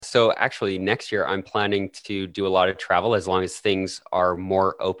So actually next year I'm planning to do a lot of travel as long as things are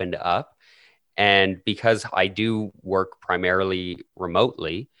more opened up. And because I do work primarily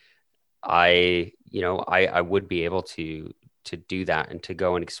remotely, I would be able to do that and to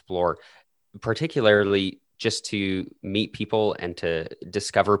go and explore, particularly just to meet people and to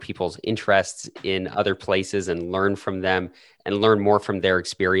discover people's interests in other places and learn from them and learn more from their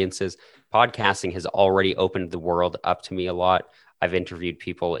experiences. Podcasting has already opened the world up to me a lot. I've interviewed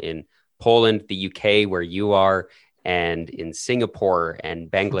people in Poland, the UK, where you are, and in Singapore and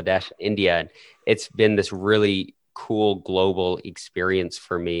Bangladesh, India. And it's been this really cool global experience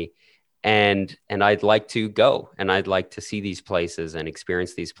for me. And I'd like to go and I'd like to see these places and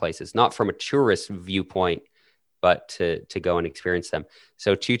experience these places, not from a tourist viewpoint, but to go and experience them.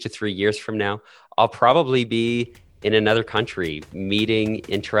 So 2 to 3 years from now, I'll probably be in another country meeting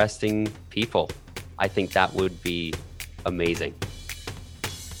interesting people. I think that would be amazing.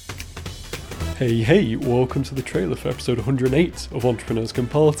 Hey, welcome to the trailer for episode 108 of Entrepreneurs Can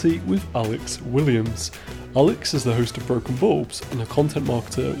Party with Alex Williams. Alex is the host of Broken Bulbs and a content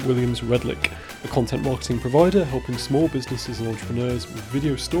marketer at Williams Redlick, a content marketing provider helping small businesses and entrepreneurs with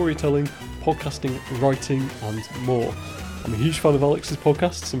video storytelling, podcasting, writing, and more. I'm a huge fan of Alex's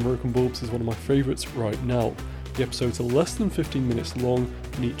podcasts, and Broken Bulbs is one of my favourites right now. The episodes are less than 15 minutes long,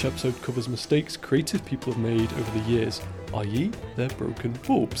 and each episode covers mistakes creative people have made over the years, i.e. their broken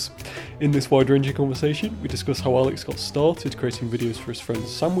bulbs. In this wide-ranging conversation, we discuss how Alex got started creating videos for his friend's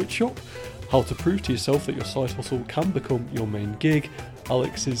sandwich shop, how to prove to yourself that your side hustle can become your main gig,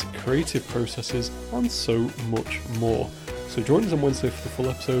 Alex's creative processes, and so much more. So join us on Wednesday for the full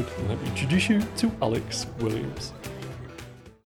episode, and let me introduce you to Alex Williams.